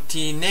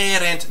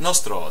continerent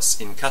nostros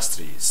in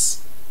castris,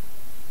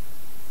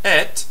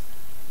 et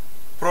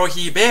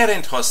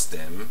prohiberent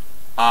hostem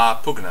a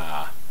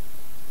pugna.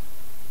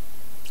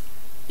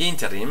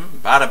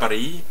 Interim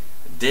barbari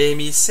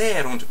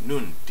demiserunt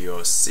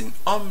nuntios in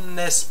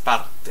omnes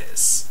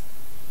partes,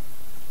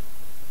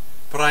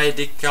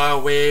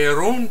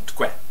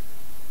 praedicaveruntque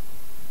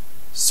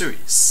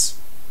suis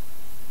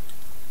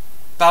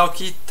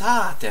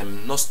paucitatem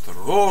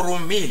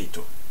nostrorum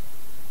militum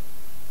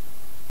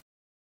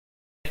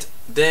et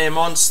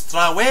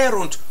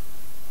demonstraverunt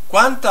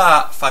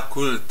quanta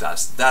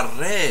facultas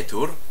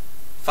daretur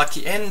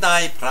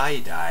faciendae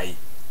praedae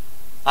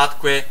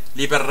atque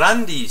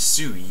liberandi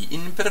sui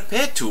in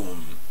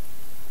perpetuum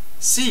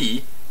si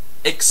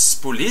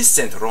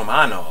expulissent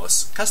Romanos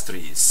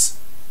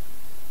castris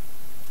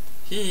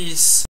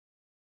his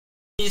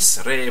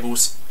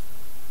rebus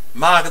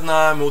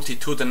magna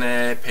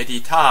multitudine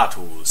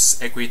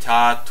peditatus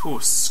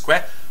equitatusque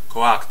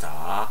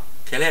coacta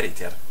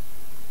celeriter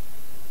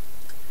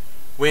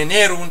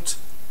venerunt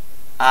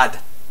ad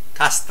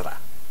castra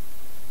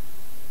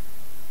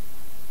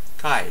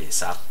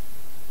Caesar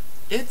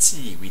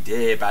etsi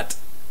videbat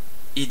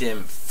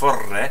idem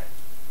forre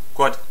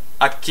quod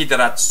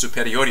acciderat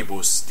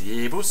superioribus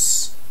diebus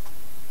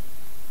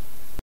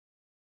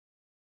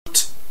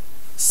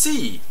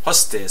si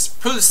hostes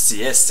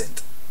pulsi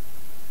essent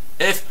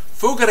ef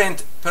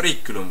fugerent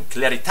periculum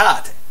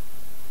claritate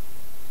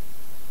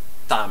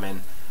tamen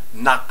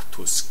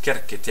nactus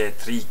cercete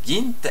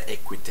triginte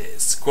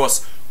equites quos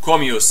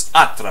comius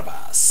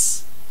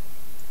atrabas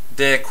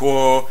de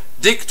quo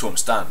dictum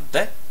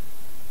stante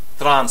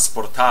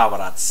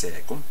transportavarat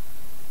secum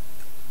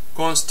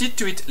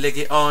constituit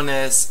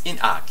legiones in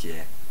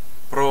acie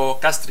pro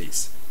castris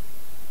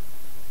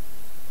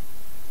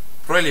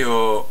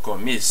proelio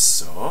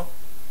commisso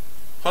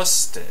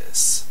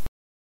hostes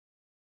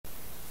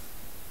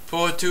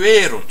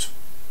potuerunt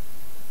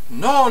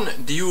non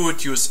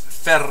diutius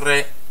ferre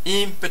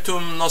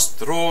impetum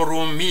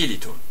nostrorum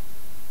militum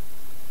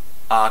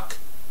ac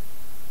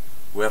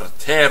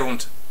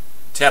verterunt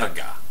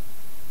terga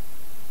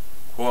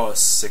quos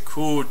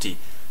secuti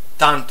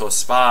tanto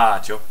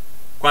spatio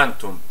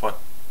quantum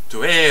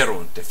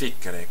potuerunt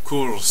efficere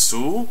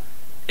cursu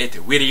et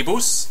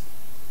viribus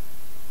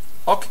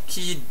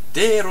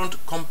occiderunt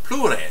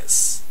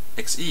complures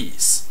ex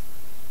is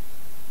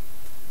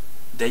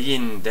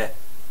deinde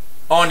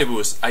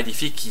omnibus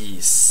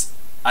aedificis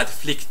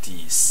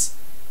adflictis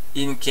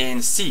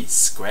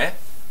incensisque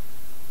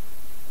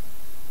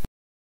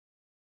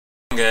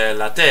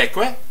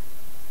lateque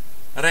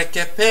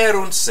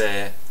receperunt se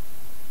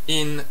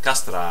in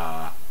castra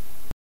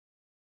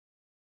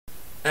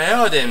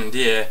eodem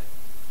die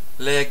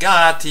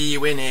legati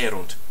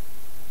venerunt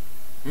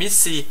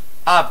missi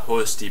ab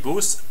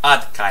hostibus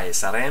ad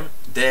Caesarem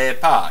de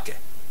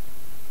pace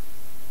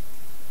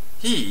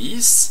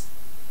his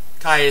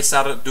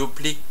Caesar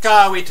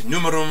duplicavit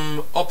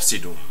numerum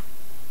obsidum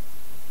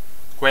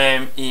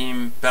quem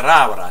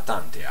imperavera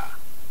tantea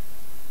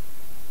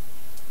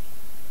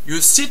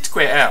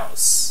iusitque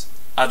els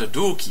ad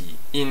duci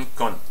in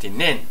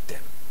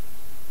continentem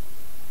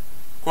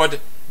quod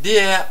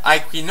die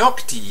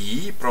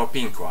aequinoctii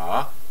propinqua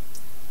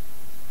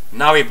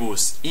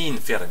navibus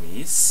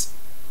infirmis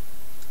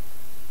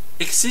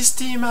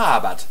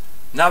existimabat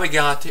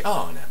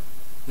navigationem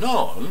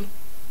non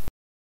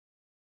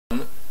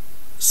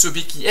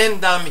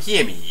subiciendam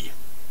hiemii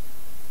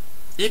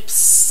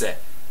ipse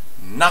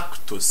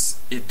nactus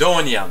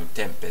idoniam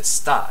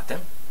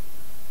tempestatem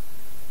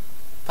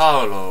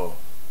Paulo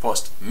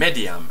post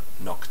mediam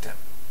noctem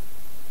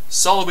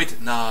solvit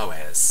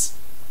naves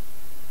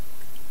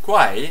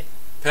quae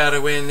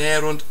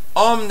pervenerunt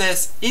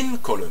omnes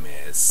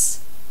incolumes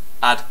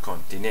ad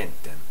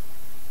continentem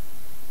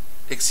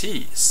ex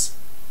his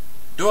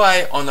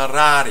duae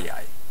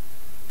honorariae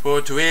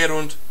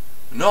potuerunt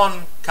non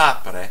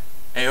capre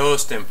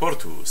eostem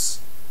portus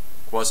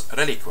quos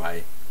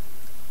reliquae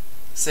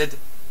sed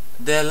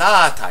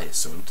delatae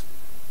sunt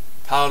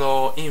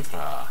Paulo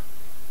infra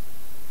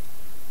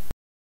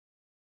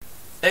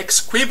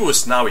ex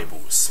quibus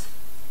navibus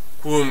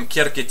cum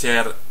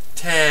cerciter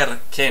ter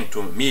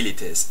centum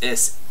milites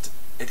est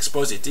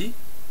expositi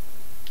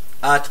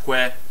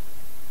atque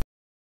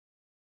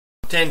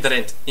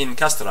tenderent in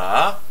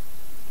castra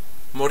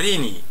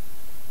morini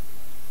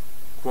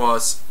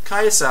quos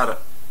Caesar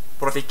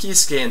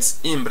proficiscens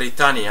in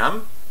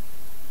Britanniam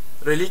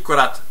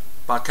reliquerat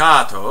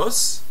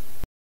paccatos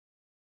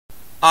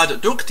ad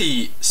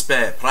ducti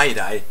spe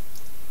praedae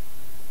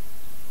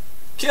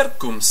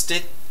circum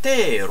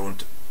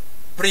steterunt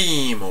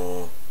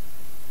primo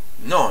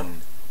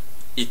non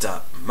ita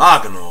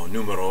magno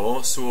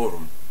numero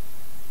suorum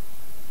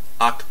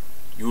ac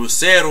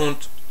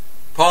iuserunt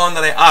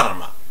ponere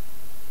arma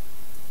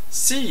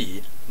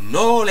si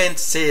nolent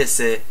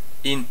sese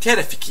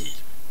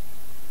interfici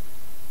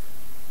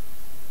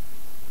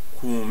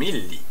cum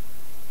illi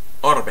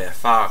orbe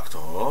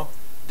facto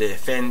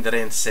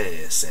defenderent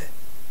sese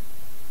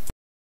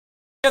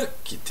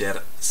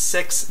cerciter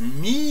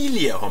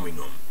 6.000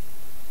 hominum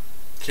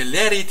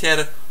celeriter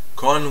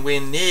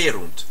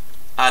convenerunt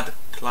ad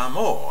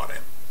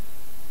clamorem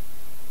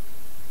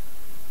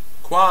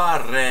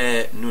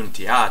quare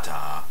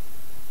nuntiata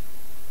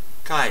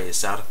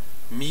Caesar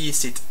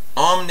misit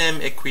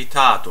omnem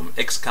equitatum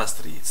ex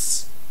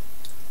castris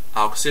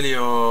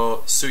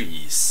auxilio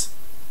suis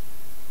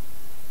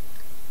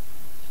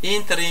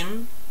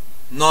interim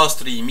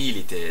nostri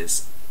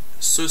milites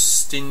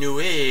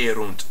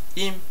sustinuerunt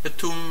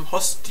impetum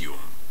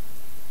hostium,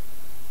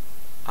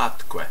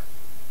 atque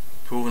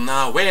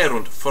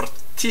pugnaverunt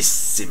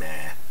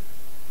fortissime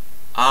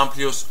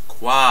amplius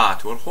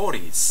quatur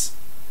horis,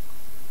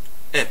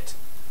 et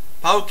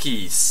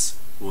paucis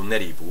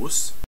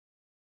vulneribus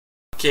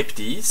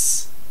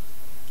ceptis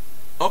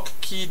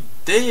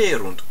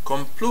occiderunt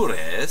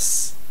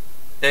complures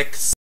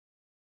ex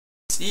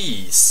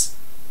is,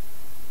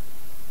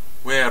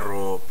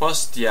 vero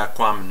postea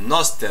quam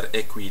noster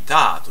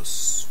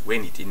equitatus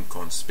venit in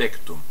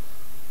conspectum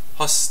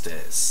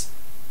hostes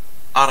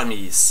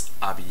armis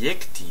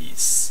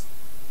abiectis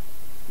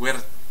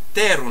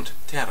verterunt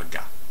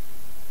terga,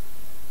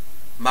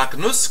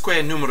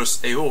 magnusque numerus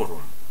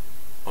eorum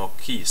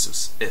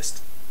occisus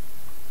est.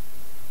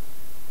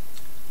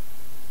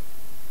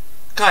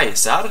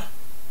 Caesar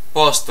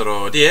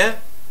postero die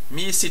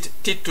misit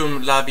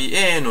titum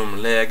Labienum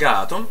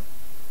legatum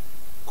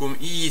cum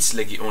iis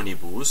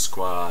legionibus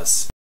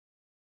quas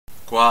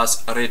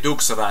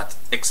reduxerat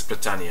ex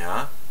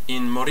Britannia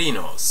in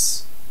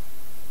morinos,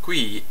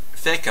 qui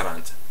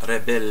fecerant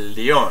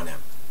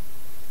rebellionem,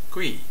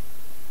 qui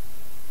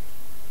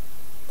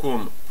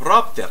cum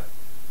propter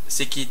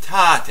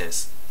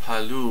sicitates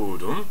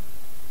paludum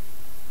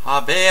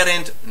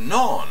haberent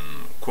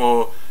non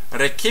quo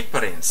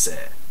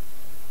reciperense,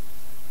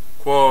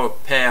 quo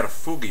per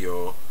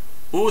fugio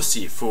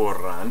usi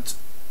furrant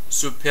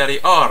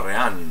superiore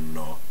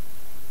anno,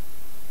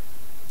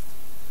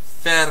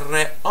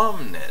 ferre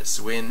omnes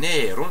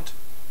venerunt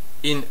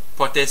in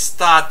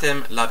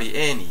potestatem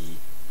Labienii,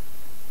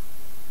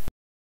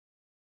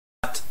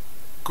 at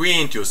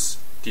Quintius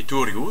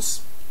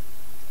Titurius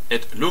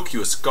et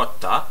Lucius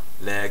Cotta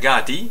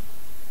legati,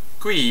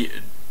 qui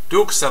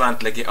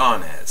duxerant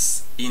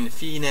legiones in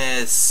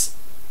fines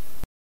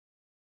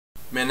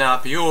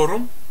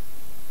Menapiorum,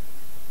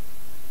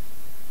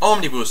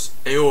 omnibus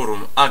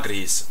eorum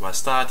agris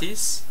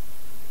vastatis,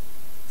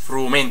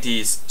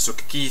 frumentis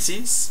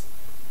succisis,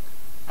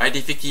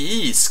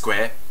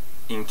 aedificiisque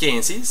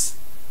incensis,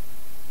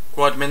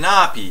 quod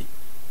Menapi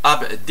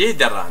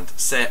abdederant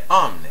se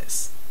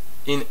omnes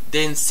in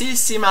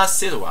densissimas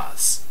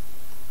siluas,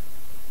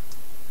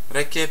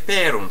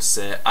 receperunt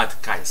se ad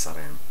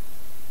Caesarem.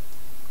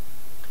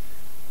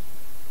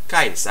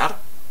 Caesar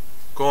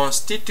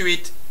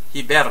constituit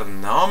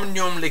hiberna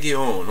omnium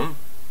legionum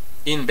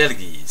in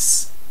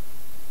Belgiis.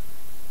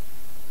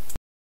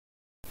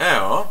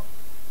 Eo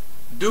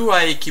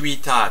duae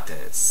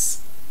civitates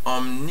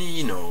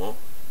omnino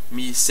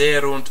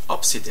miserunt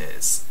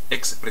obsides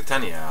ex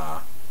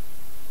Britannia,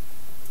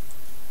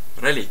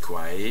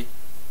 reliquae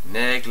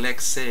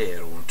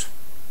neglexerunt.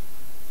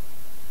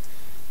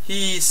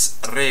 His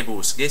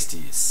rebus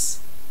gestis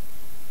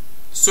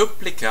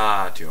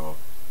supplicatio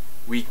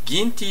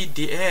viginti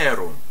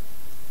dierum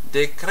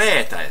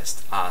decreta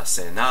est a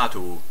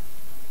senatu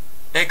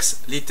ex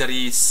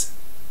litteris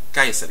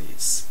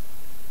Caesaris.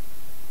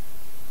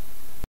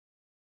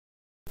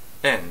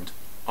 End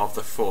of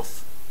the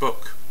 4th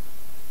book.